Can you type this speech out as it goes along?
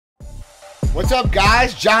What's up,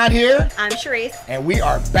 guys? John here. I'm Sharisse. And we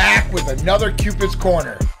are back with another Cupid's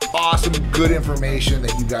Corner. Awesome, good information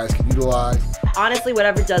that you guys can utilize. Honestly,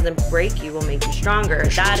 whatever doesn't break you will make you stronger.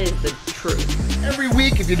 That is the truth. Every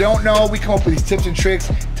week, if you don't know, we come up with these tips and tricks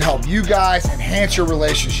to help you guys enhance your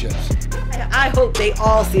relationships. I hope they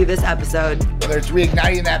all see this episode. Whether it's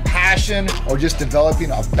reigniting that passion or just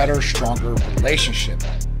developing a better, stronger relationship.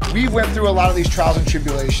 We went through a lot of these trials and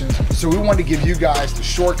tribulations, so we wanted to give you guys the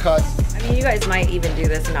shortcuts. I mean, you guys might even do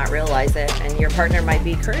this and not realize it, and your partner might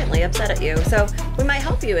be currently upset at you. So we might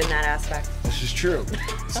help you in that aspect. This is true.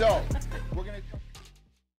 So, we're going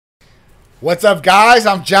to... What's up, guys?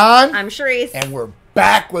 I'm John. I'm Sharisse. And we're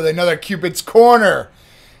back with another Cupid's Corner.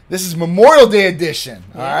 This is Memorial Day edition.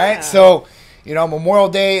 All right. So, you know, Memorial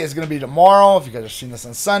Day is going to be tomorrow. If you guys are seeing this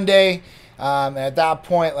on Sunday. And at that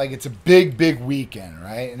point, like, it's a big, big weekend,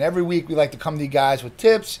 right? And every week we like to come to you guys with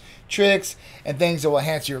tips, tricks, and things that will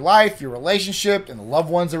enhance your life, your relationship, and the loved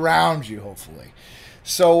ones around you, hopefully.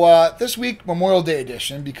 So this week, Memorial Day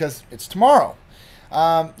edition, because it's tomorrow.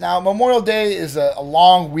 Now, Memorial Day is a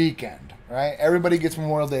long weekend, right? Everybody gets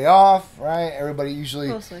Memorial Day off, right? Everybody usually...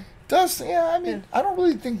 Mostly. Does, yeah, I mean, I don't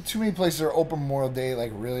really think too many places are open Memorial Day,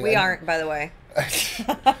 like, really. We aren't, by the way.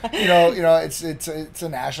 you know, it's a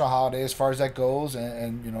national holiday as far as that goes,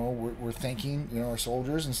 and you know, we're thanking, you know, our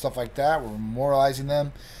soldiers and stuff like that. We're memorializing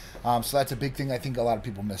them. So that's a big thing I think a lot of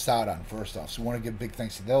people miss out on, first off. So we want to give big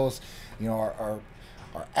thanks to those, you know, our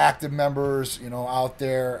active members, you know, out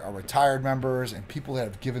there, our retired members, and people that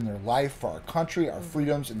have given their life for our country, our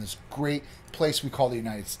freedoms, in this great place we call the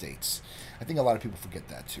United States. I think a lot of people forget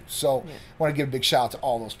that too. So I want to give a big shout out to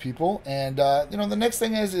all those people. And, you know, the next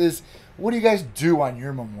thing is what do you guys do on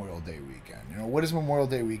your Memorial Day weekend? You know, what does Memorial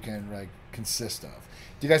Day weekend like consist of?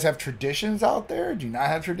 Do you guys have traditions out there? Do you not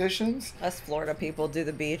have traditions? Us Florida people do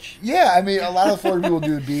the beach. Yeah, I mean, a lot of Florida people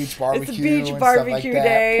do the beach barbecue. It's a beach and barbecue stuff like that.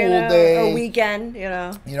 day, Pool day, a weekend, you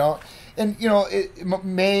know. You know, and you know,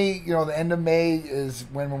 May. You know, the end of May is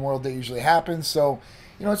when Memorial Day usually happens. So,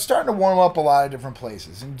 you know, it's starting to warm up a lot of different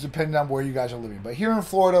places, and depending on where you guys are living. But here in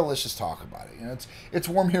Florida, let's just talk about it. You know, it's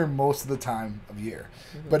warm here most of the time of year,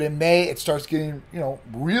 but in May it starts getting, you know,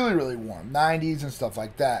 really, really warm, 90s and stuff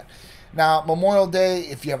like that. Now, Memorial Day,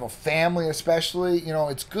 if you have a family especially, you know,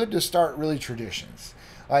 it's good to start really traditions.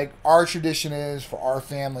 Like, our tradition is, for our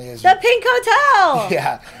family, is... The Pink Hotel!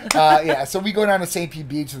 Yeah. Yeah, so we go down to St. Pete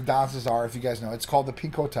Beach, the Don Cesar, if you guys know. It's called the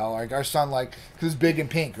Pink Hotel. Like, our son, like, because it's big and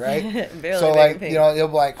pink, right? Really so, big like, and pink. you know, he'll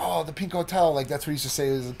be like, oh, the Pink Hotel. Like, that's what he used to say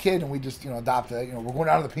as a kid, and we just, you know, adopted it. You know, we're going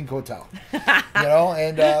down to the Pink Hotel. You know,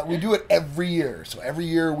 and we do it every year. So, every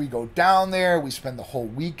year we go down there. We spend the whole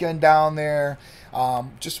weekend down there.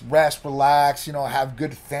 Just rest, relax, you know, have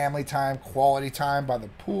good family time, quality time by the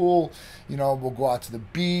pool. You know, we'll go out to the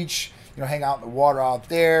beach, you know, hang out in the water out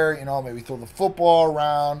there, you know, maybe throw the football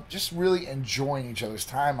around, just really enjoying each other's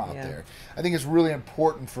time out there. I think it's really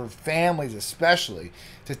important for families especially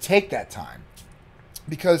to take that time,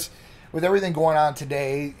 because with everything going on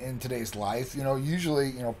today in today's life, you know,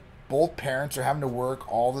 usually, you know, both parents are having to work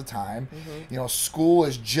all the time. You know, school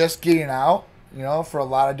is just getting out, you know, for a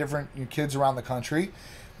lot of different kids around the country.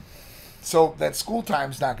 So that school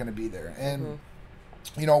time's not going to be there. And,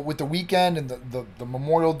 you know, with the weekend and the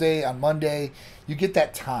Memorial Day on Monday, you get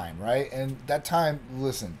that time, right? And that time,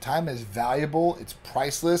 listen, time is valuable. It's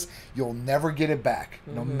priceless. You'll never get it back,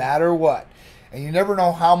 no matter what. And you never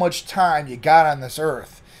know how much time you got on this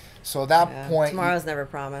earth. So at that point... Tomorrow's never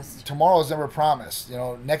promised. Tomorrow's never promised. You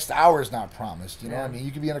know, next hour is not promised. You know what I mean?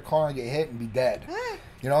 You could be in a car and get hit and be dead.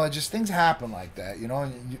 You know, it just, things happen like that, you know,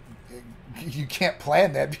 and you can't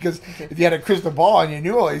plan that, because if you had a crystal ball and you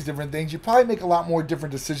knew all these different things, you'd probably make a lot more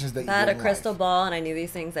different decisions that you If I had did a crystal ball and I knew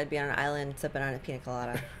these things, I'd be on an island sipping on a pina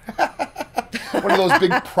colada. One of those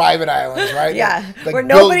big private islands, right? Yeah, like where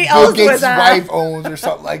nobody else Bill Gates' was wife owns, or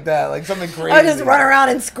something like that, like something crazy. I just run around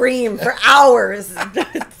and scream for hours,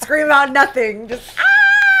 scream out nothing, just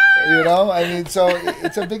You know, I mean, so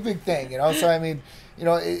it's a big, big thing, you know. So I mean, you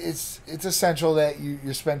know, it's essential that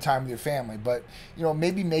you spend time with your family, but you know,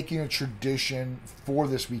 maybe making a tradition for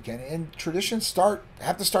this weekend. And traditions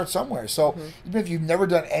have to start somewhere. So even if you've never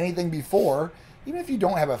done anything before, even if you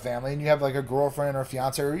don't have a family and you have like a girlfriend or a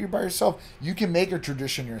fiance, or you're by yourself, you can make a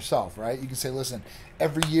tradition yourself, right? You can say, listen,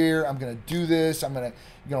 every year I'm going to do this. I'm going to,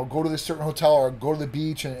 you know, go to this certain hotel or go to the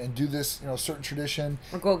beach and do this, you know, certain tradition.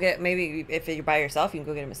 Or go get, maybe if you're by yourself, you can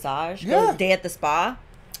go get a massage. Yeah. Go a day at the spa.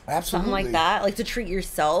 Absolutely. Something like that. Like to treat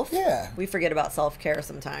yourself. Yeah. We forget about self-care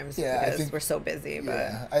sometimes because we're so busy.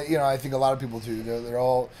 But yeah, I think a lot of people do. They're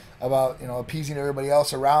all about, you know, appeasing everybody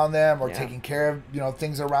else around them, or taking care of, you know,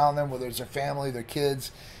 things around them, whether it's their family, their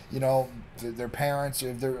kids. you know, their parents,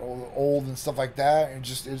 if they're old and stuff like that. It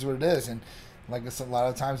just is what it is. And like I said, a lot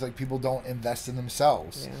of times, like, people don't invest in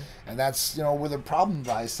themselves. Yeah. And that's, you know, where the problem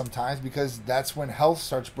lies sometimes, because that's when health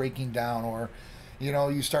starts breaking down, or, you know,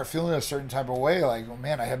 you start feeling a certain type of way, like, oh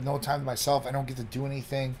man, I have no time to myself. I don't get to do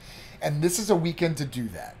anything. And this is a weekend to do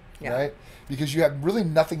that, right? Because you have really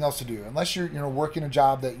nothing else to do unless you're, you know, working a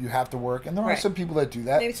job that you have to work. And there are some people that do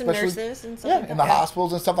that. Maybe some nurses and stuff like that. In the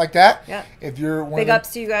hospitals and stuff like that. Yeah. If you're big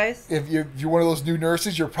ups to you guys. If you're one of those new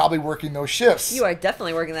nurses, you're probably working those shifts. You are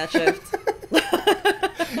definitely working that shift.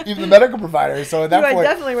 Even the medical provider. So at that point, you are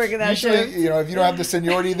definitely working that shift. You know, if you don't have the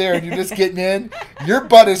seniority there and you're just getting in, your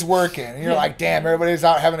butt is working. And you're like, damn, everybody's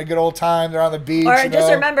out having a good old time. They're on the beach. Or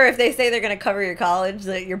just remember, if they say they're going to cover your college,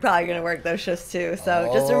 that you're probably going to work those shifts too. So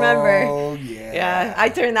just remember. Oh, yeah. Yeah, I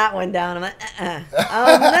turned that one down. I'm like,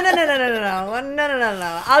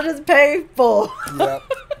 no. I'll just pay full.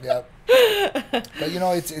 Yep. But, you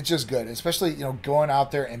know, it's just good. Especially, you know, going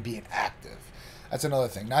out there and being active. That's another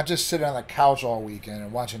thing. Not just sitting on the couch all weekend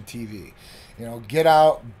and watching TV. You know, get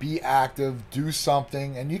out, be active, do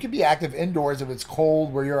something. And you can be active indoors if it's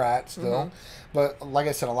cold where you're at still. But like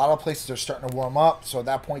I said, a lot of places are starting to warm up. So at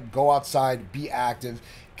that point, go outside, be active,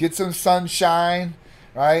 get some sunshine,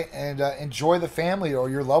 right? And enjoy the family or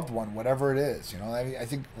your loved one, whatever it is. You know, I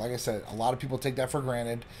think, like I said, a lot of people take that for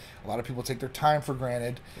granted. A lot of people take their time for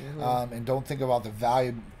granted, and don't think about the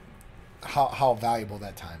value, how valuable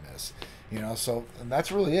that time is. You know, so and that's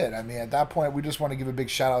really it. I mean, at that point, we just want to give a big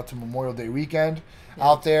shout out to Memorial Day weekend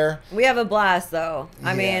out there. We have a blast, though.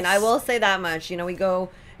 I mean, I will say that much. You know, we go,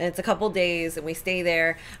 and it's a couple days, and we stay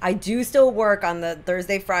there. I do still work on the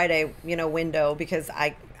Thursday, Friday, you know, window, because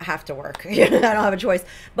I have to work. I don't have a choice.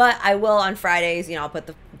 But I will on Fridays, you know, I'll put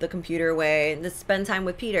the computer away and just spend time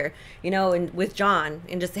with Peter, you know, and with John,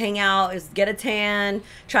 and just hang out, just get a tan,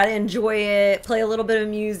 try to enjoy it, play a little bit of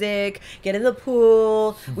music, get in the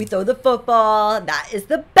pool, we throw the football. That is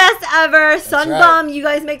the best ever. Sunbum, you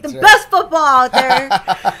guys make the best football out there.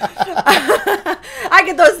 I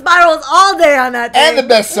can throw spirals all day on that thing. And the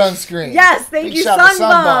best sunscreen. Yes, thank you,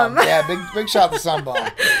 Sunbum. Yeah, big shout to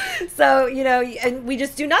Sunbum. So, you know, and we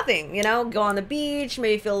just do nothing, you know, go on the beach,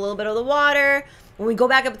 maybe feel a little bit of the water. When we go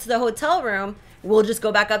back up to the hotel room, we'll just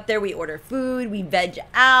go back up there. We order food, we veg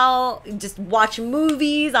out, just watch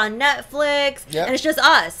movies on Netflix, and it's just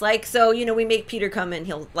us. Like, so, you know, we make Peter come in.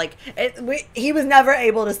 He'll like, he was never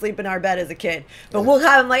able to sleep in our bed as a kid, but we'll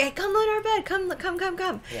have him like, hey, come in our bed,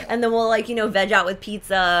 come, and then we'll, like, you know, veg out with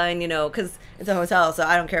pizza, and, you know, because it's a hotel, so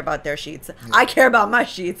I don't care about their sheets. I care about my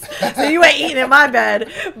sheets. So you ain't eating in my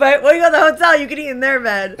bed, but when you go to the hotel, you can eat in their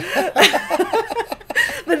bed.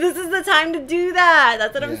 But this is the time to do that.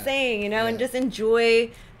 That's what I'm saying, you know, and just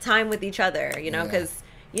enjoy time with each other, you know, because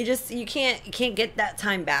you can't get that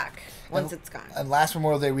time back once it's gone. And last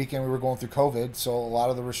Memorial Day weekend, we were going through COVID, so a lot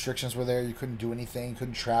of the restrictions were there. You couldn't do anything, you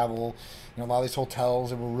couldn't travel. You know, a lot of these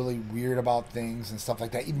hotels, they were really weird about things and stuff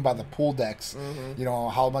like that. Even by the pool decks, you know,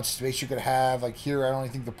 how much space you could have. Like here, I don't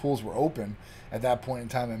even think the pools were open at that point in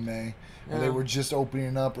time in May. Or they were just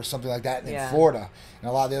opening up or something like that. And in Florida and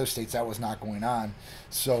a lot of the other states, that was not going on.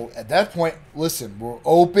 So at that point, listen, we're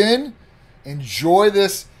open. Enjoy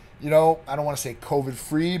this, you know, I don't want to say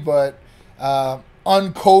COVID-free, but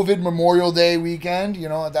un-COVID Memorial Day weekend, you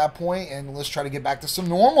know, at that point. And let's try to get back to some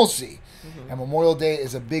normalcy. And Memorial Day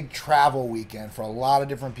is a big travel weekend for a lot of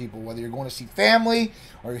different people. Whether you're going to see family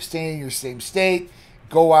or you're staying in your same state,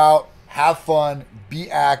 go out, have fun, be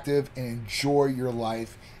active, and enjoy your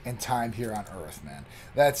life and time here on Earth, man.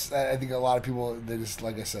 That's, I think a lot of people, they just,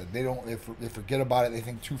 like I said, they forget about it. They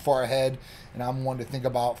think too far ahead, and I'm one to think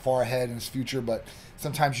about far ahead in this future, but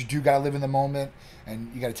sometimes you do got to live in the moment,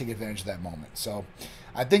 and you got to take advantage of that moment. So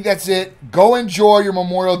I think that's it. Go enjoy your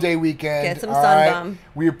Memorial Day weekend. Get some sunbum.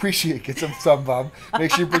 We appreciate it. Get some sunbum. Make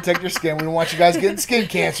sure you protect your skin. We don't want you guys getting skin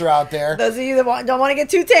cancer out there. Those of you that don't want to get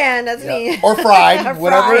too tan, that's me. Or fried,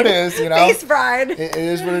 whatever it is, you know. Face fried. It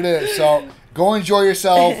is what it is. So go enjoy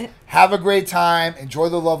yourself. Have a great time. Enjoy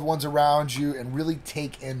the loved ones around you, and really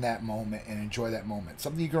take in that moment and enjoy that moment.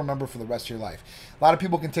 Something you can remember for the rest of your life. A lot of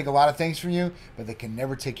people can take a lot of things from you, but they can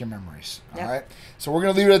never take your memories. All right? So we're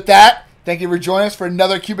going to leave it at that. Thank you for joining us for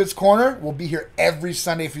another Cupid's Corner. We'll be here every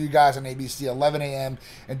Sunday for you guys on ABC, 11 a.m.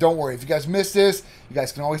 And don't worry, if you guys missed this, you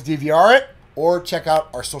guys can always DVR it or check out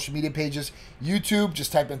our social media pages. YouTube,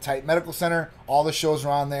 just type in Type Medical Center. All the shows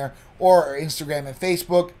are on there. Or our Instagram and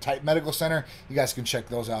Facebook, Type Medical Center. You guys can check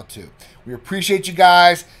those out too. We appreciate you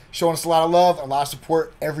guys showing us a lot of love, a lot of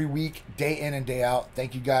support every week, day in and day out.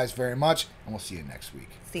 Thank you guys very much, and we'll see you next week.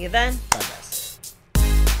 See you then. Bye, guys.